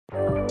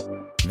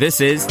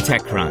This is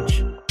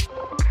TechCrunch.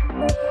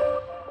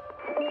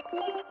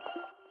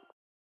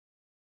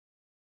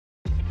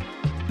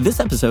 This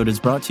episode is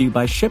brought to you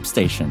by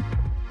ShipStation.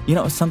 You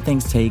know, some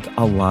things take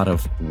a lot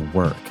of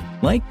work,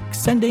 like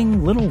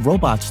sending little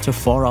robots to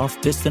far-off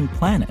distant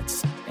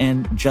planets.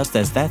 And just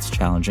as that's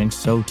challenging,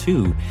 so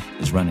too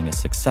is running a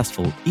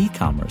successful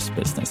e-commerce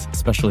business,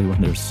 especially when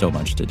there's so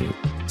much to do.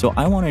 So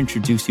I want to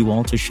introduce you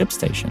all to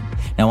ShipStation.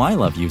 Now, I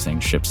love using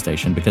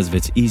ShipStation because of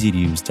its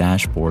easy-to-use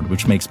dashboard,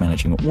 which makes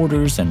managing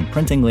orders and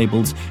printing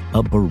labels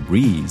a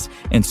breeze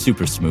and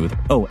super smooth.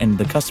 Oh, and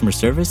the customer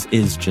service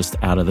is just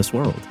out of this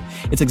world.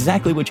 It's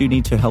exactly what you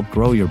need to help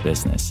grow your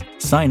business.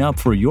 Sign up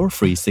for your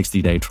free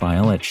 60-day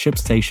trial at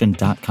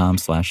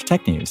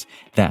shipstation.com/technews.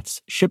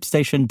 That's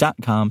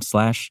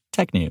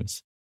shipstation.com/technews.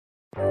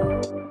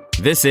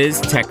 This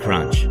is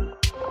TechCrunch.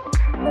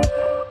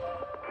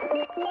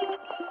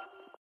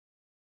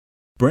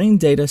 Brain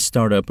data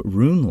startup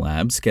Rune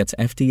Labs gets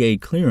FDA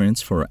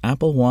clearance for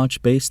Apple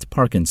Watch-based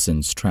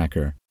Parkinson's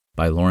tracker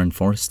by Lauren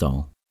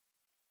Forstall.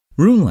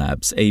 Rune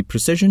Labs, a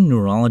precision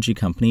neurology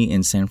company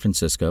in San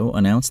Francisco,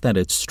 announced that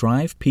its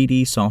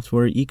StrivePD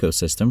software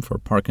ecosystem for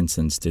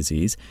Parkinson's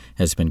disease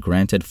has been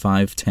granted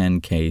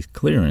 510(k)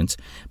 clearance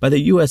by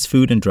the U.S.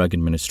 Food and Drug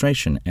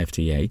Administration,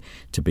 FDA,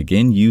 to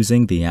begin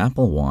using the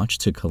Apple Watch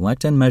to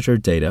collect and measure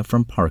data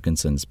from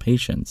Parkinson's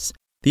patients.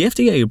 The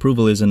FDA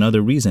approval is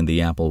another reason the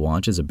Apple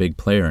Watch is a big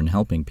player in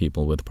helping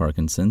people with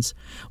Parkinson's.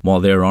 While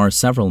there are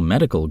several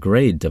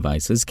medical-grade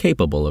devices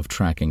capable of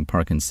tracking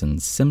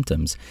Parkinson's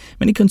symptoms,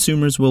 many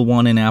consumers will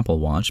want an Apple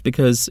Watch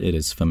because it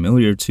is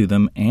familiar to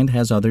them and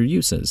has other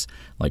uses,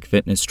 like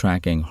fitness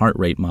tracking, heart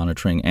rate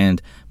monitoring, and,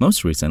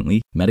 most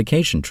recently,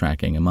 medication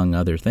tracking, among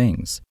other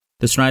things.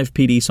 The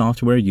StrivePD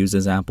software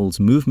uses Apple's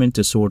Movement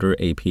Disorder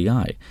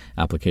API,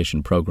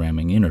 application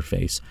programming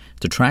interface,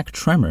 to track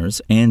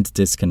tremors and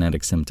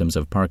dyskinetic symptoms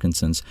of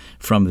Parkinson's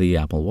from the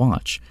Apple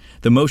Watch.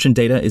 The motion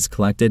data is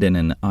collected in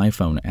an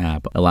iPhone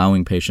app,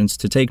 allowing patients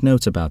to take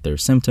notes about their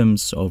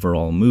symptoms,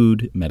 overall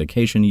mood,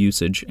 medication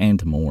usage,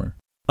 and more.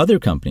 Other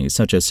companies,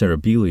 such as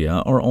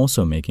Cerebelia, are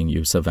also making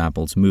use of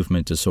Apple's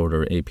Movement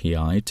Disorder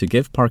API to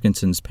give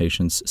Parkinson's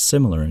patients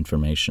similar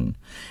information.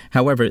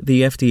 However,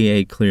 the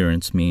FDA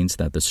clearance means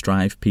that the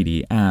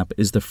StrivePD app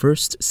is the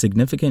first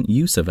significant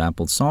use of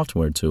Apple's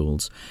software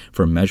tools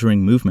for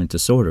measuring movement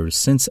disorders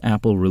since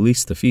Apple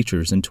released the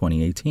features in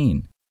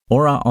 2018.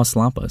 Ora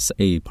Oslapos,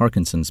 a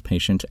Parkinson's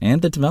patient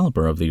and the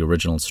developer of the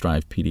original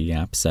StrivePD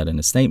app, said in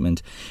a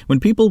statement, "When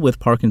people with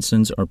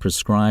Parkinson's are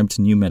prescribed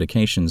new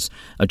medications,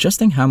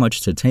 adjusting how much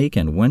to take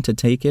and when to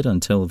take it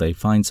until they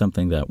find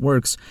something that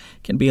works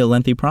can be a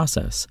lengthy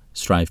process.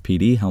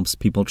 StrivePD helps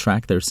people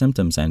track their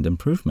symptoms and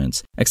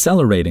improvements,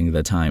 accelerating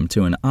the time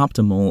to an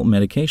optimal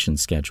medication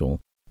schedule.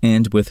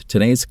 And with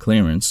today's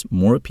clearance,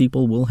 more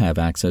people will have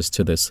access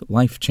to this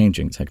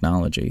life-changing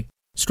technology."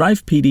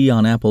 StrivePD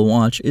on Apple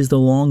Watch is the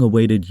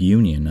long-awaited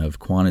union of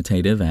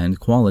quantitative and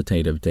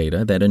qualitative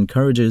data that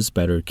encourages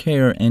better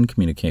care and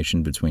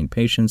communication between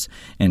patients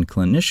and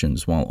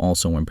clinicians while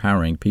also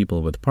empowering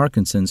people with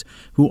Parkinson's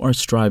who are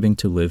striving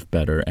to live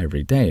better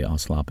every day,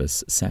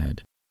 Oslapos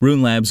said.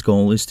 Rune Labs'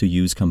 goal is to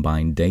use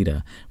combined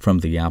data from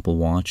the Apple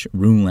Watch,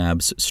 Rune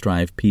Labs'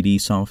 StrivePD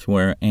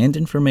software, and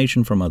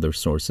information from other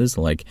sources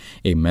like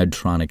a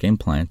Medtronic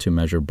implant to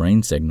measure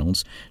brain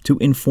signals to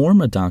inform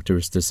a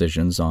doctor's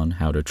decisions on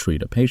how to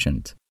treat a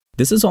patient.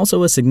 This is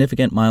also a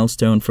significant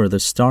milestone for the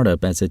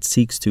startup as it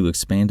seeks to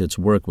expand its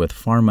work with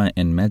pharma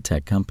and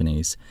medtech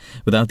companies.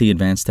 Without the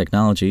advanced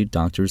technology,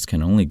 doctors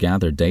can only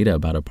gather data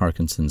about a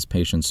Parkinson's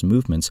patient's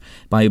movements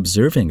by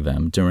observing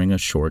them during a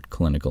short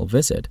clinical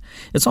visit.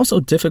 It's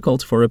also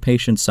difficult for a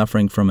patient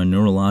suffering from a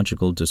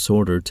neurological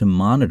disorder to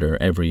monitor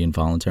every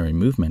involuntary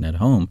movement at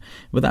home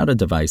without a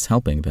device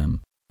helping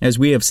them. As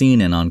we have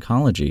seen in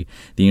oncology,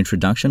 the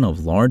introduction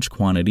of large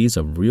quantities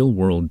of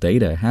real-world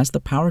data has the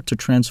power to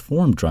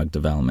transform drug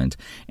development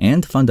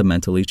and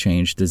fundamentally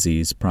change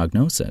disease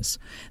prognosis.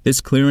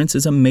 This clearance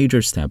is a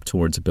major step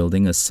towards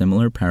building a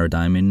similar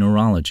paradigm in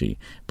neurology,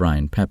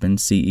 Brian Pepin,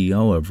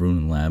 CEO of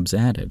Rune Labs,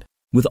 added.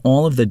 With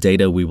all of the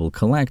data we will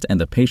collect and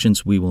the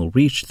patients we will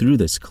reach through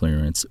this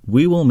clearance,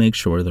 we will make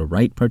sure the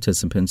right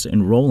participants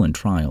enroll in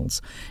trials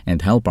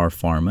and help our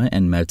pharma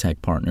and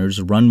medtech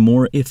partners run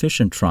more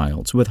efficient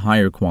trials with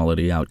higher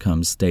quality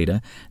outcomes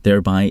data,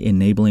 thereby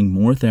enabling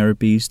more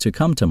therapies to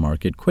come to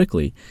market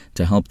quickly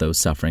to help those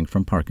suffering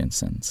from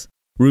Parkinson's.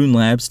 Rune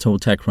Labs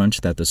told TechCrunch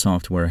that the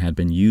software had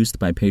been used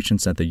by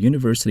patients at the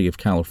University of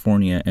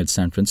California at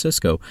San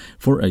Francisco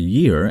for a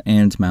year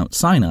and Mount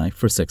Sinai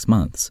for 6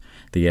 months.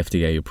 The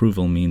FDA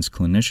approval means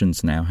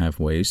clinicians now have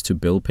ways to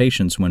bill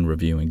patients when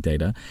reviewing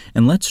data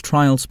and lets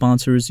trial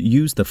sponsors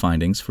use the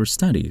findings for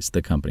studies,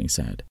 the company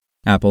said.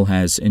 Apple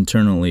has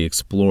internally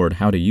explored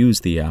how to use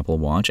the Apple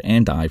Watch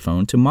and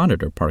iPhone to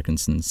monitor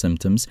Parkinson's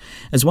symptoms,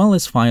 as well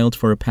as filed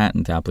for a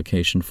patent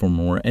application for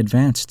more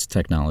advanced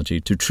technology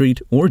to treat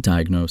or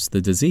diagnose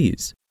the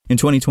disease. In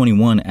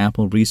 2021,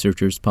 Apple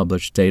researchers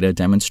published data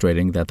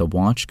demonstrating that the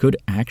watch could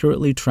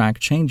accurately track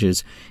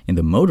changes in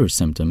the motor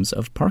symptoms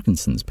of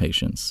Parkinson's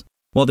patients.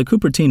 While the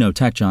Cupertino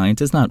tech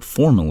giant is not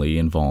formally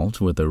involved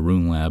with the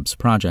Rune Labs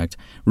project,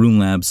 Rune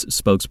Labs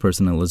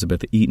spokesperson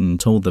Elizabeth Eaton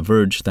told The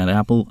Verge that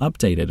Apple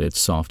updated its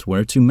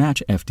software to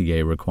match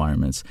FDA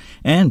requirements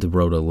and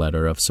wrote a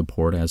letter of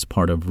support as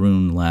part of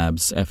Rune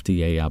Labs'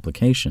 FDA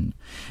application.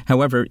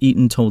 However,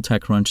 Eaton told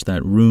TechCrunch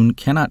that Rune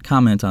cannot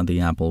comment on the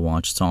Apple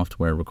Watch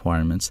software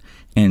requirements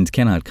and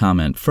cannot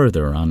comment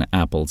further on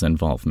Apple's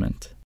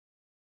involvement.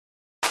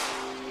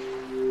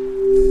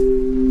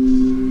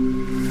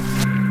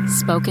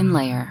 Spoken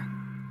Layer.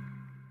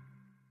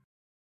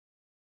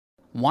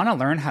 Want to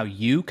learn how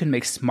you can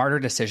make smarter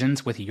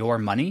decisions with your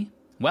money?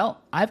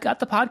 Well, I've got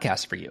the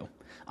podcast for you.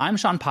 I'm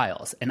Sean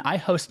Piles, and I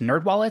host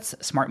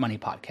NerdWallet's Smart Money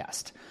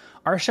Podcast.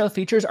 Our show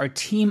features our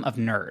team of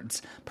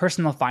nerds,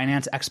 personal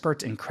finance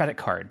experts in credit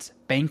cards,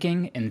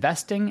 banking,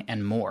 investing,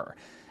 and more.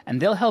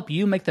 And they'll help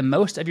you make the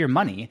most of your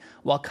money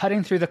while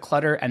cutting through the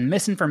clutter and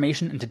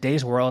misinformation in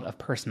today's world of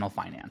personal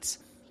finance.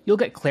 You'll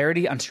get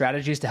clarity on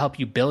strategies to help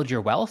you build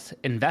your wealth,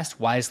 invest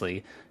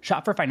wisely,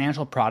 shop for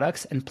financial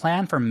products, and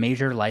plan for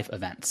major life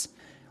events.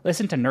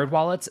 Listen to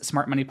NerdWallet's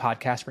Smart Money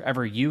Podcast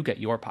wherever you get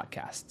your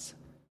podcasts.